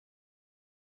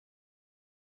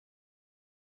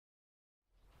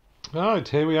Right,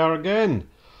 here we are again.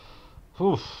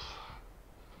 Oof.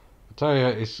 I tell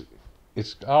you,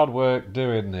 it's hard work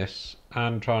doing this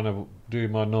and trying to do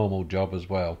my normal job as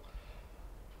well.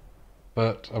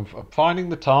 But I'm finding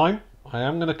the time. I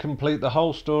am going to complete the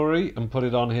whole story and put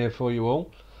it on here for you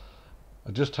all.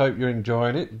 I just hope you're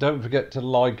enjoying it. Don't forget to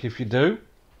like if you do.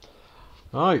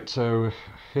 Right, so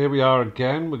here we are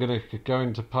again. We're going to go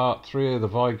into part 3 of the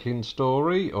Viking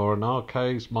story, or in our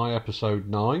case, my episode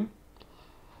 9.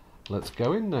 Let's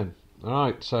go in then.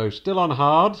 Alright, so still on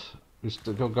hard. We've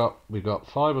got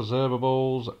 5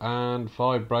 observables and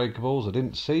 5 breakables. I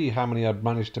didn't see how many I'd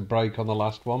managed to break on the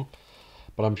last one,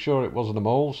 but I'm sure it wasn't them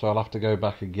all, so I'll have to go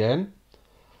back again.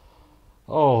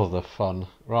 Oh, the fun.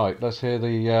 Right, let's hear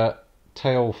the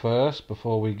tale first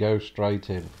before we go straight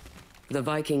in. The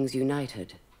Vikings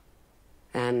united.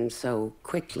 And so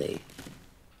quickly.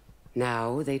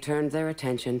 Now they turned their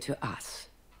attention to us.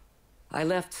 I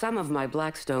left some of my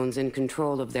Blackstones in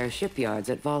control of their shipyards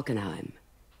at Valkenheim.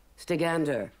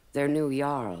 Stygander, their new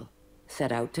Jarl,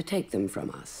 set out to take them from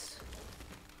us.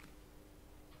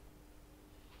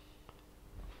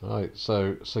 Right,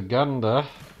 so Stygander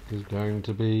is going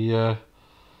to be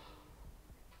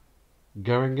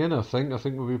going in, I think. I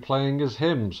think we'll be playing as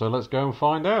him, so let's go and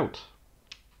find out.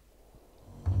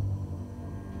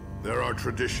 There are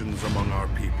traditions among our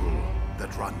people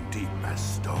that run deep as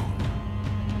stone.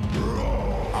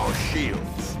 Our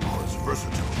shields are as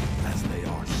versatile as they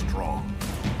are strong.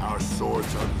 Our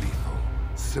swords are lethal,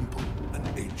 simple and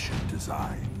ancient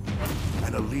design.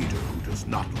 And a leader who does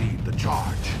not lead the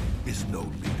charge is no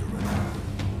leader at all.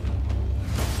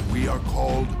 We are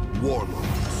called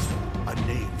warlords, a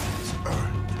name that is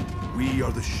earned. We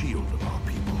are the shield of our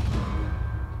people.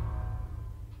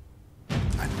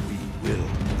 And we will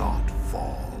not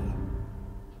fall.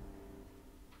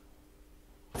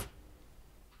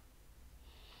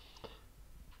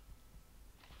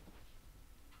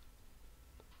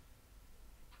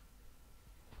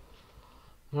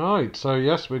 Right, so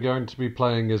yes, we're going to be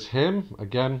playing as him.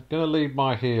 Again, going to leave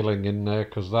my healing in there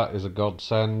because that is a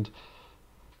godsend.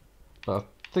 But I'm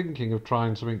thinking of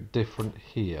trying something different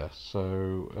here.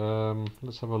 So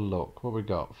let's have a look. What we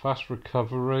got? Fast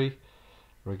recovery.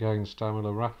 Regain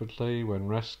stamina rapidly when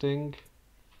resting.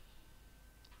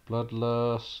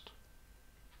 Bloodlust.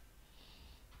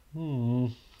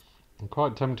 I'm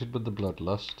quite tempted with the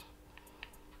bloodlust.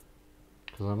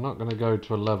 Because I'm not going to go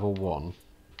to a level 1.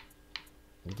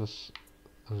 This,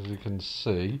 as you can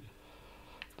see,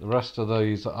 the rest of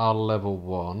these are level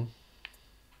 1.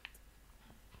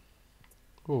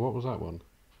 Oh, what was that one?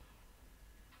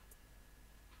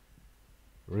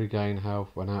 Regain health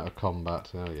when out of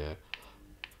combat. Oh yeah.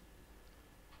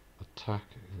 Attack.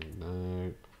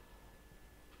 No.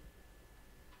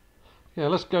 Yeah,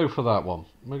 let's go for that one.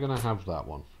 We're going to have that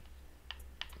one.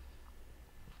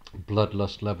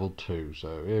 Bloodlust level 2.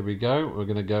 So here we go. We're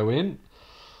going to go in.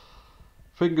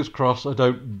 Fingers crossed I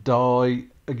don't die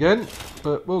again,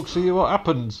 but we'll see what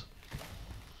happens.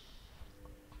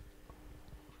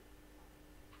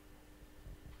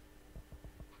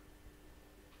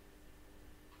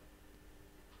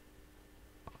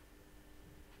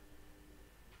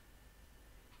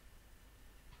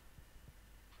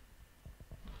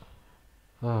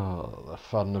 Oh, the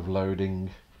fun of loading.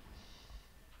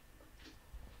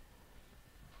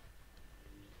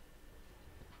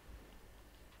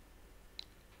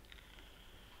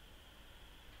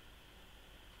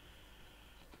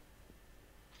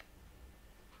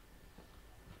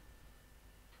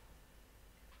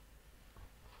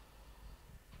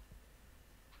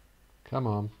 Come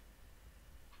on.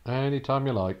 Anytime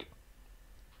you like.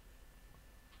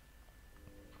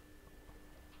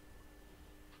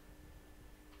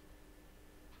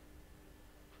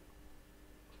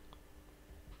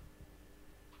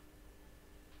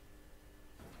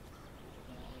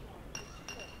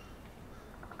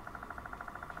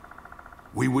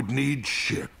 We would need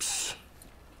ships.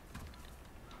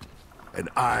 And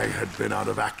I had been out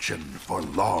of action for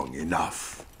long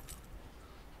enough.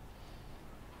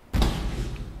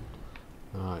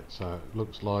 Right, so it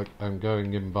looks like I'm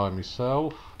going in by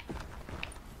myself.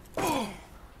 And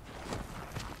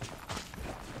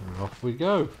off we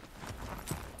go.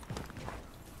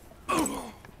 Looks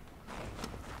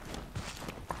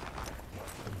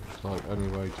like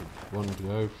only way to one to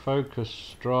go. Focus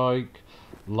strike,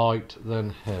 light then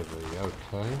heavy.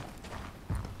 Okay.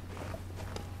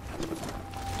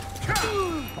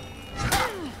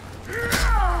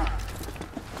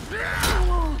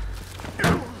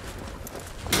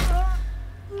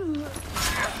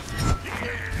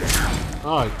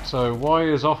 Right, so Y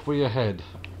is off with your head.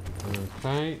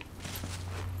 Okay.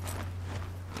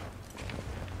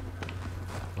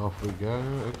 Off we go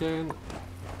again.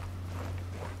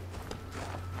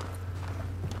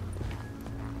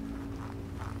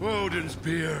 Odin's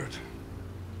beard.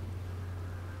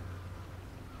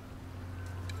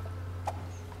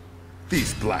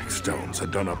 These Blackstones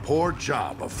had done a poor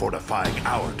job of fortifying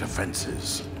our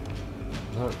defenses.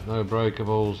 No, no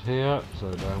breakables here,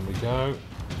 so down we go.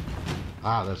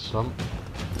 Ah, there's some.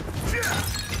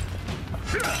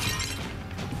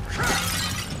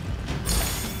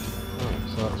 Right,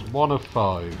 so that's 1 of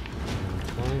 5.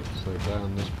 Okay, so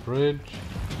down this bridge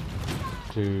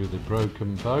to the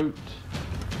broken boat.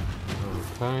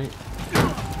 Okay.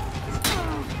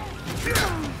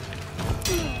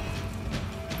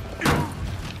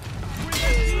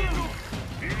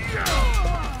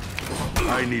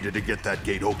 I needed to get that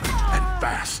gate open, and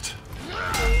fast.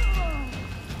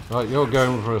 Right, you're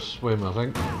going for a swim, I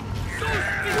think.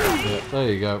 Yeah,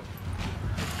 there you go.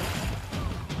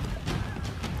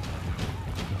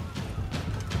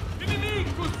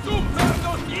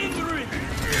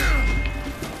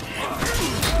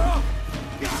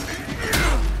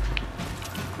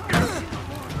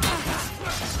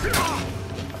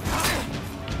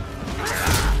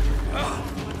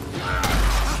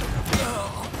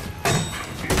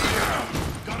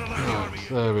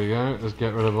 There we go, let's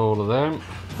get rid of all of them.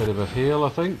 Bit of a heal, I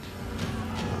think.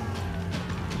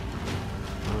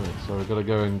 Right, so we've got to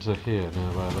go into here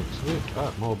now by the looks of it.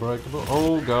 Ah, more breakable.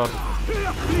 Oh god.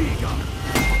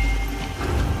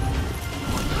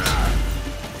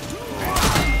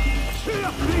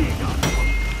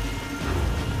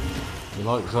 He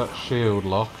likes that shield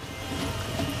lock.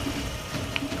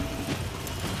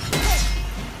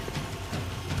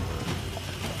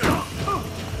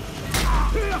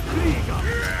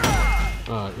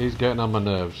 Right, he's getting on my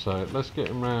nerves, so let's get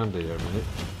him round here a minute.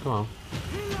 Come on.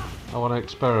 I want to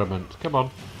experiment. Come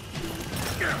on.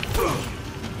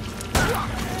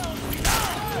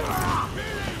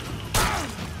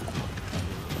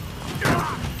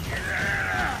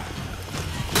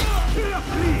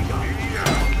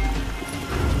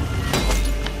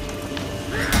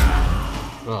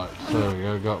 Right, there we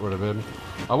go, got rid of him.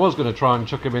 I was going to try and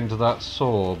chuck him into that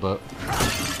saw, but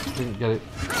didn't get it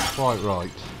quite right.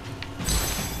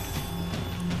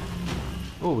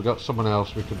 Oh, we've got someone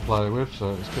else we can play with,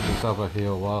 so let's give myself a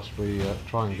heal whilst we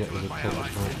try and get rid of the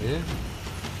right here.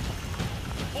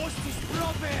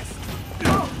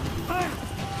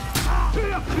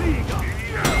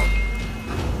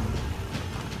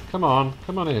 Come on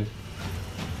in.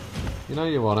 You know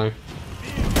you want to.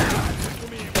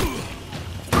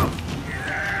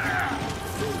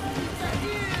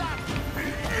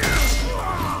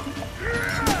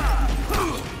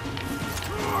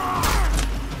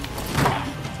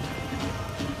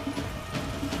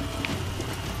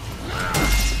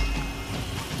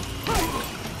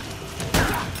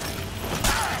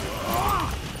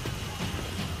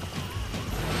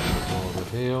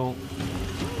 Heal.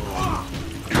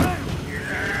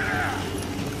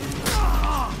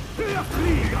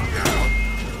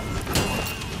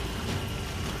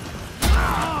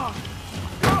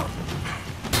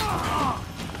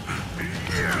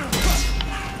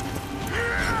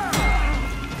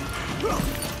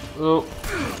 Oh,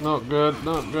 not good,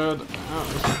 not good. Out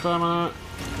of stamina.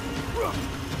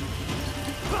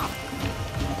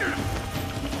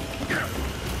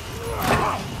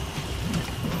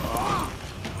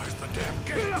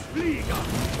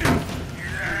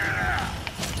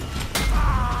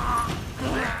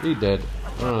 He dead.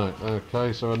 Right,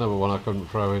 okay, so another one I couldn't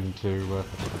throw into...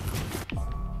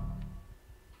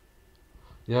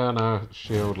 Yeah, no,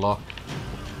 shield lock.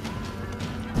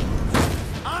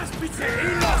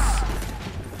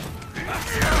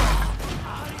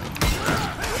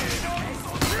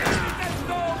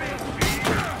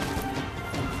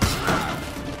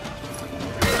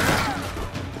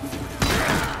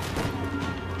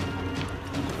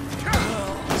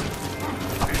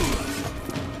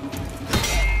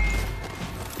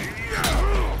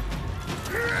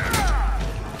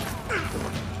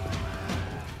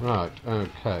 Right,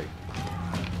 okay.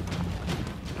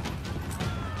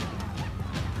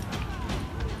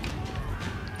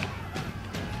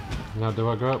 Now, do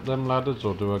I go up them ladders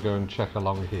or do I go and check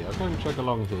along here? I'll go and check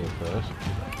along here first,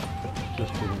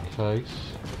 just in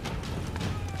case.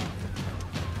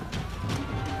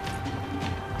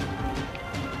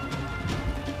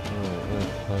 Right,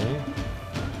 okay.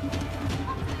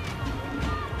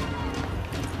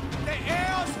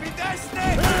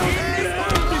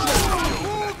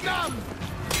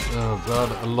 Oh god,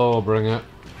 a lawbringer.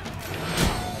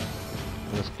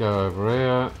 Let's go over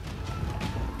here.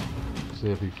 See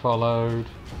if he followed.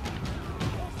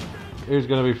 Who's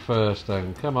going to be first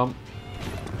then? Come on.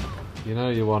 You know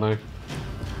you want to.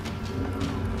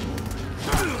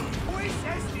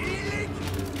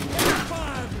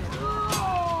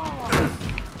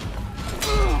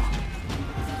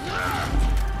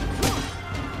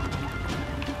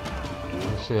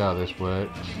 Let's see how this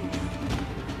works.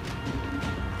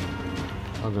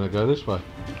 I'm going to go this way.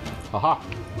 Aha!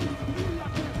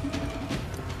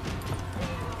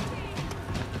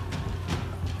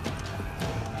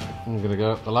 I'm going to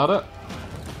go up the ladder.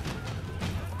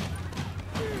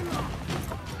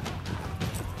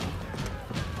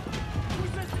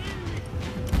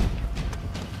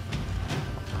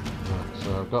 Right,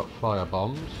 so I've got fire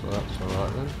bombs, so that's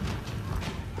alright then.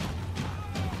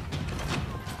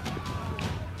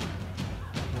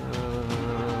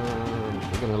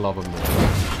 We're going to lob them there.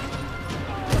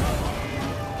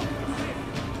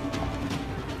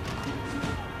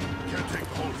 Can't take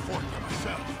the whole fort by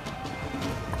myself.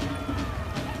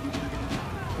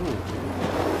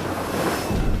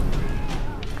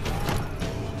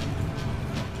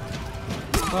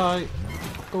 Hi.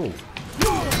 Oh.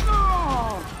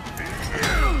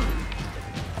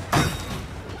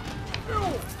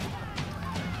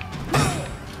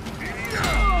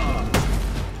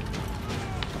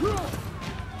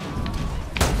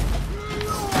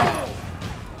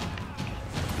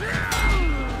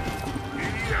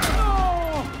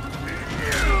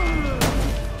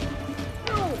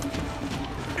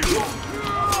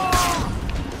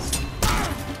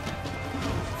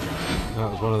 That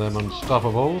was one of them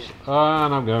unstoppables,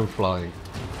 and I'm going flying.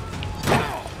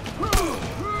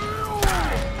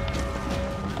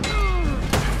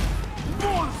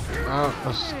 Oh,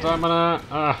 the stamina!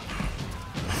 Ah.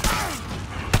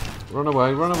 Run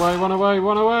away, run away, run away,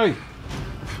 run away!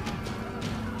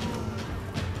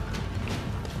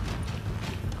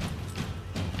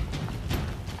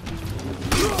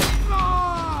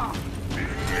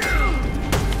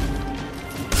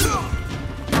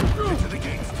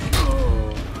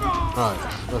 Right,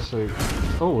 let's see.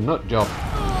 Oh, nut job.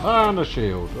 And a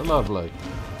shield. Lovely.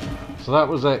 So that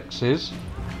was X's.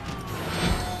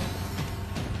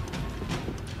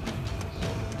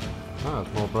 Ah,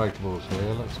 there's more breakables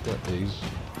here. Let's get these.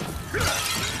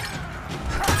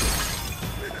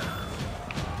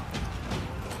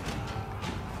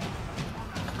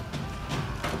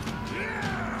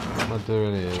 What am I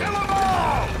doing here?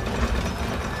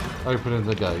 Opening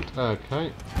the gate.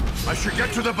 Okay. I should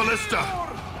get to the ballista.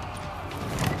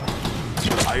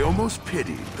 I almost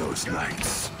pitied those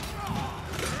knights.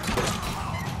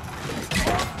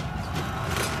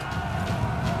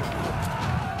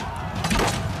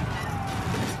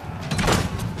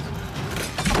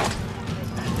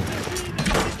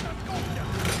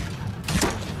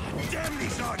 Damn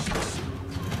these archers!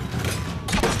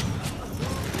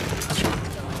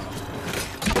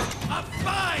 A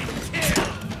fine kill!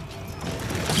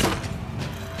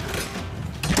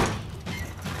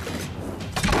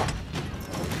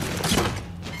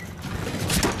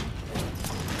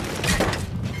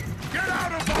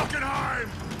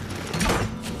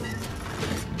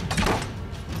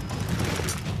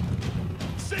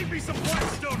 Save me some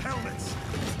Blackstone helmets!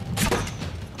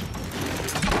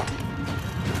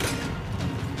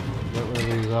 Get rid of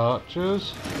these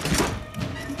archers.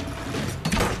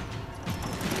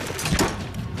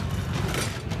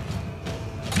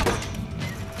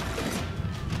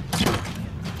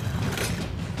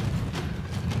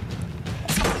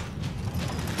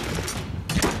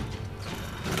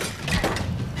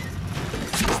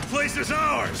 This place is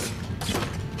ours!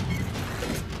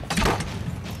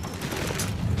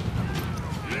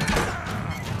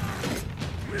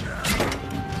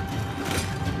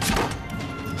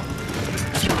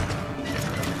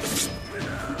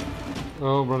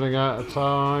 Oh, running out of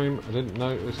time. I didn't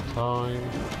notice time.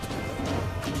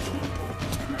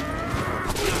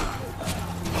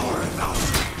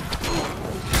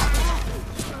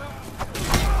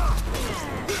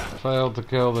 Failed to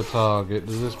kill the target.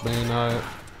 Does this mean I...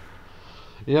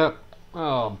 Yep.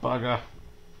 Oh, bugger.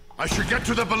 I should get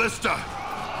to the ballista!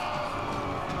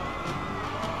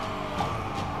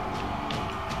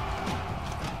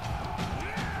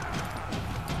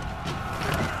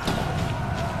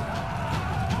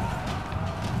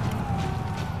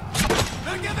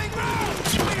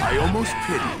 I almost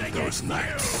pitied those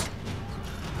knights.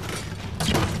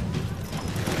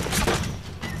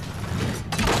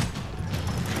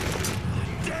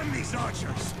 Damn these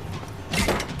archers!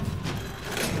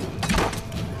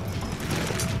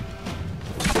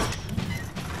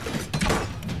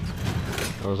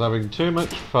 I was having too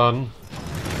much fun.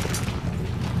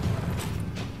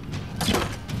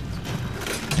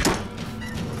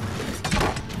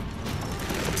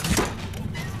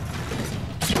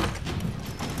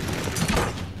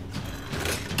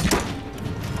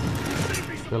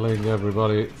 killing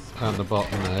everybody at the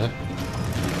bottom there.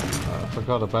 I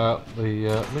forgot about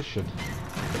the mission.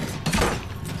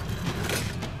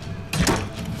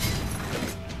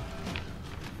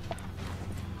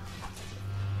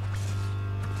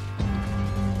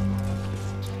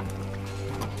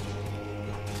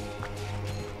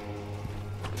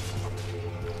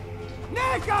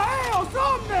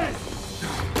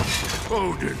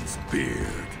 Odin's beard.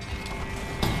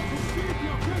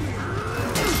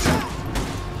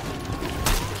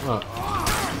 Right.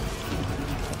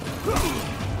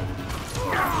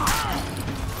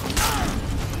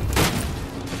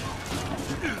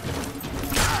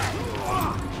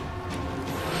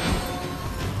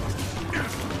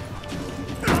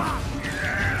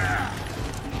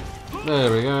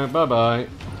 There we go, bye bye.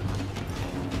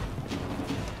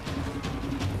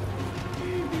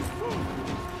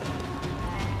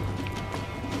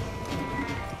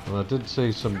 And I did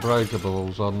see some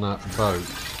breakables on that boat,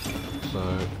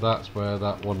 so that's where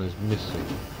that one is missing.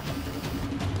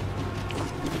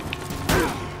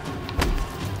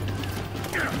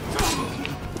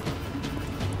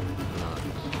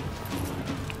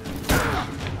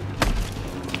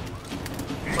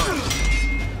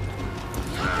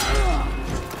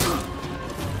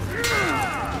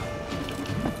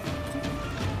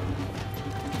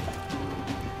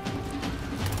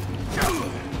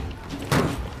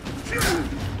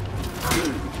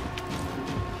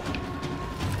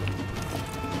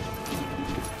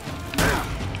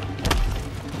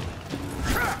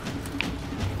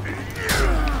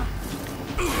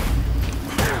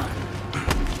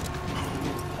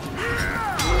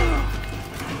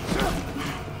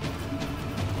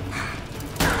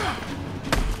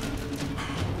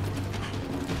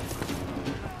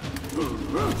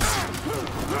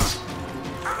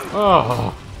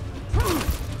 Oh.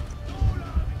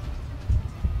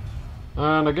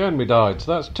 And again we died,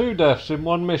 so that's 2 deaths in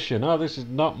 1 mission. Oh, this is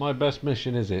not my best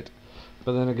mission, is it?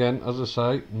 But then again, as I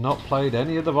say, not played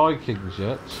any of the Vikings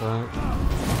yet, so...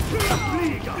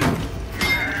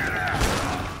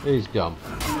 He's gone.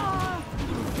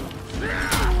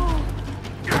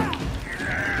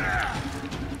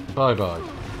 Bye bye.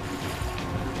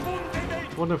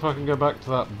 Wonder if I can go back to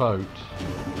that boat.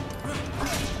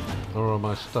 Or am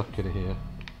I stuck in here?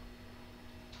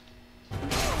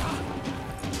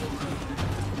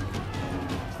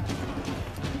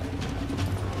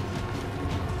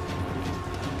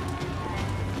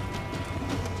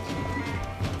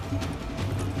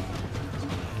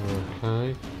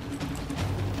 Okay.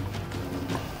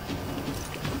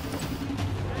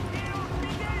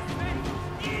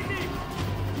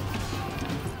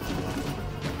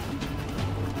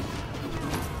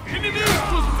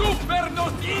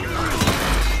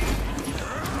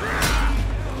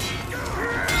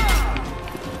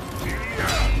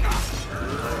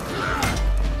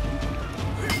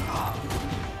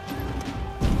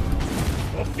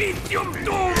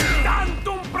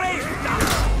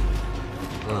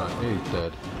 Right, he's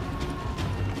dead.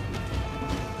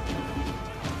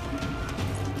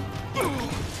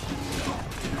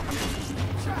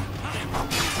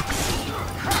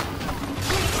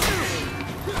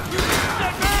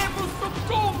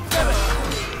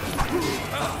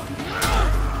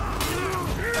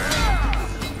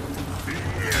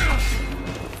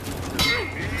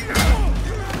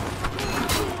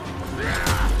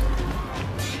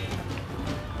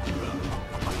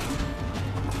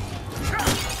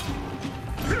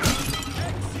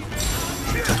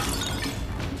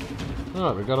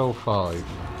 Right, we got all 5.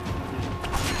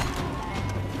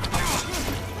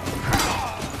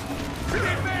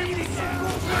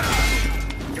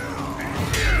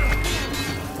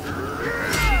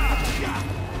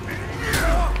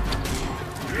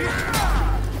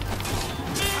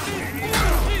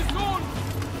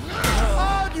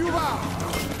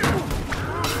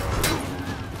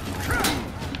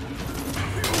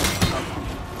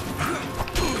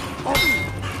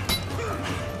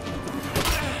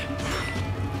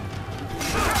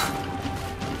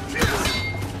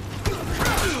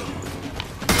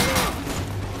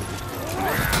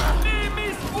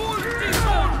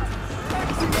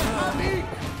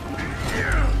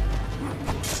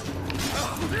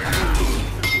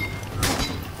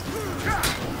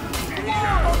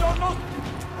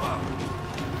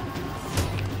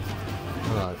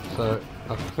 Right, so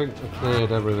I think I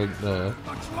cleared everything there.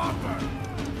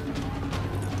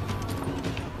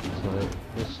 So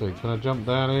let's see, can I jump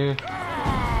down here?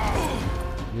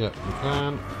 Yep, we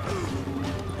can.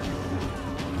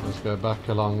 Let's go back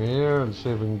along here and see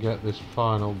if we can get this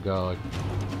final guy.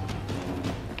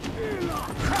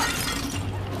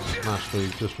 Smash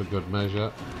these just for good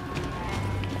measure.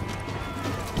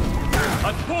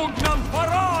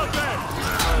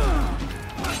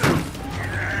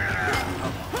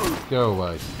 Go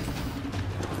away.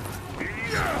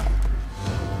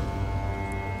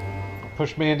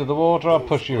 Push me into the water, I'll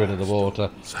push you into the water.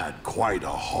 Had quite a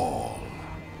haul.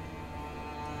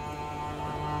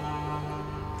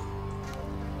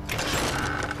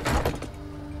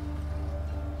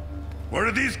 Where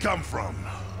did these come from?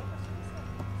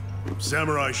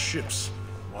 Samurai ships,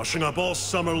 washing up all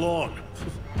summer long,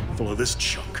 full of this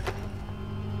junk.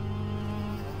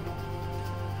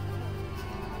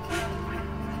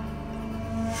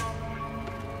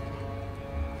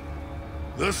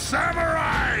 The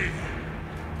samurai!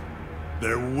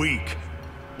 They're weak.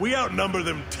 We outnumber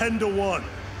them 10 to 1.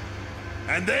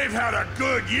 And they've had a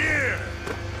good year!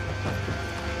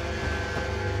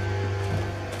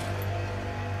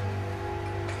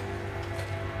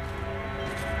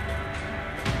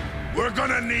 We're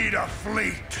gonna need a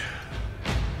fleet!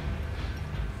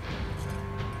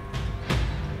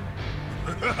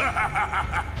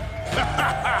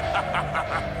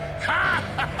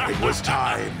 It was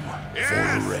time for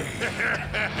a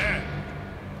raid.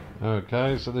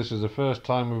 Okay, so this is the first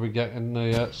time we'll be getting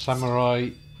the samurai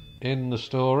in the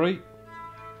story.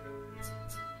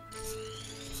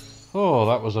 Oh,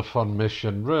 that was a fun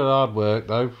mission. Real hard work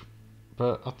though,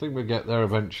 but I think we'll get there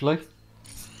eventually.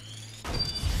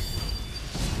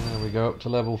 There we go, up to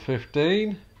level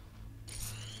 15.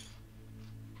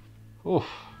 Oof.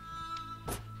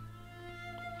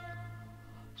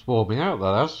 It's wore me out,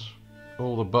 that has.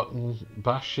 All the button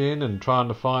bashing and trying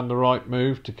to find the right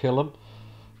move to kill them.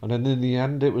 And then in the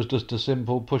end it was just a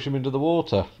simple push him into the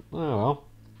water. Oh well.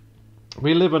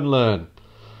 We live and learn.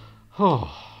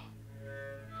 Oh.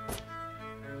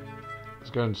 Let's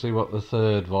go and see what the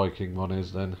third Viking one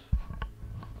is then.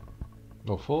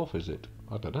 Or fourth, is it?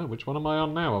 I don't know. Which one am I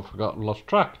on now? I've forgotten, lost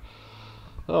track.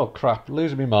 Oh crap,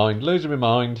 losing my mind, losing my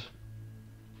mind.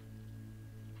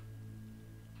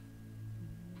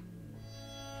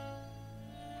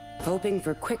 Hoping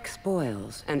for quick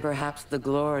spoils and perhaps the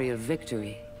glory of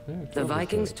victory, the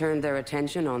Vikings turned their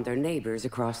attention on their neighbors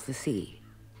across the sea.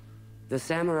 The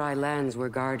samurai lands were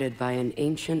guarded by an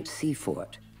ancient sea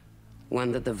fort,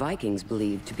 one that the Vikings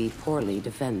believed to be poorly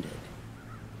defended.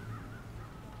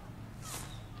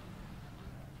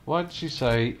 Why did she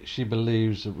say she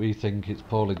believes that we think it's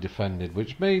poorly defended?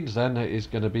 Which means then it is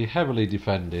going to be heavily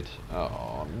defended.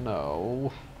 Oh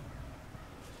no.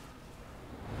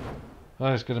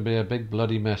 Oh, it's going to be a big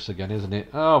bloody mess again, isn't it?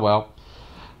 Oh well.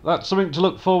 That's something to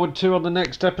look forward to on the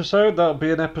next episode. That'll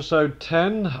be in episode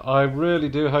 10. I really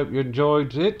do hope you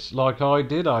enjoyed it like I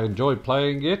did. I enjoyed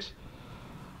playing it.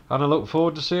 And I look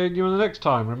forward to seeing you in the next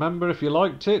time. Remember, if you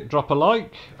liked it, drop a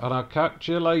like. And I'll catch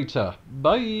you later.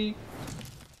 Bye!